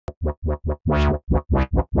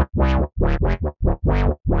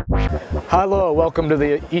Hello, welcome to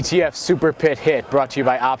the ETF Super Pit Hit, brought to you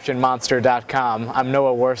by OptionMonster.com. I'm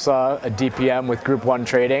Noah Warsaw, a DPM with Group 1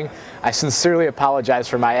 Trading. I sincerely apologize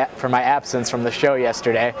for my absence from the show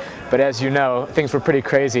yesterday, but as you know, things were pretty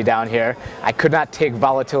crazy down here. I could not take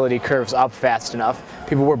volatility curves up fast enough.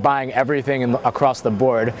 People were buying everything across the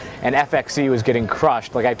board, and FXE was getting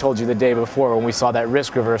crushed, like I told you the day before when we saw that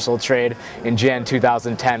risk reversal trade in Jan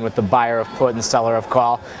 2010 with the buyer of put and seller of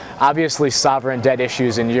call. Obviously, sovereign debt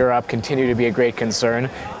issues in Europe continue to be a great concern.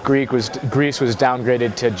 Greece was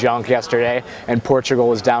downgraded to junk yesterday, and Portugal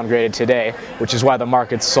was downgraded today, which is why the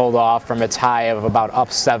market sold off from its high of about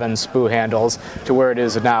up 7 SPU handles to where it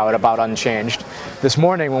is now at about unchanged. This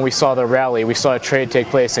morning when we saw the rally, we saw a trade take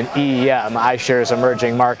place in EEM, iShares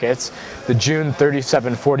Emerging Markets. The June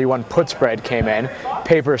 37.41 put spread came in.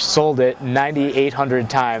 Paper sold it 9,800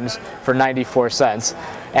 times for 94 cents.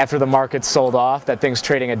 After the market sold off, that thing's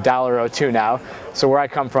trading $1.02 now. So where I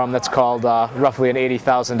come from, that's called roughly an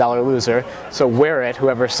 $80,000 loser. So wear it,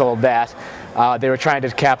 whoever sold that. They were trying to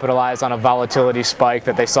capitalize on a volatility spike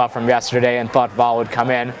that they saw from yesterday and thought vol would come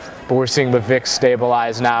in. But we're seeing the VIX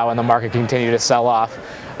stabilize now and the market continue to sell off.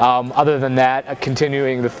 Other than that,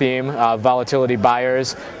 continuing the theme, volatility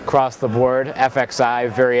buyers across the board. FXI,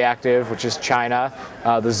 very active, which is China,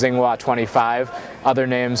 the Tsinghua 25. Other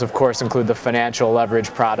names, of course, include the financial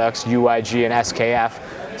leverage products, UIG and SKF.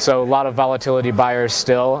 So a lot of volatility buyers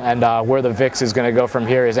still, and where the VIX is going to go from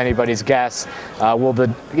here is anybody's guess. Will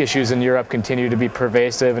the issues in Europe continue to be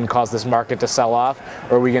pervasive and cause this market to sell off,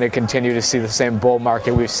 or are we going to continue to see the same bull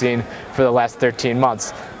market we've seen for the last 13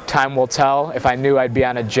 months? Time will tell. If I knew, I'd be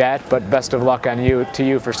on a jet, but best of luck to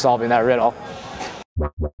you for solving that riddle.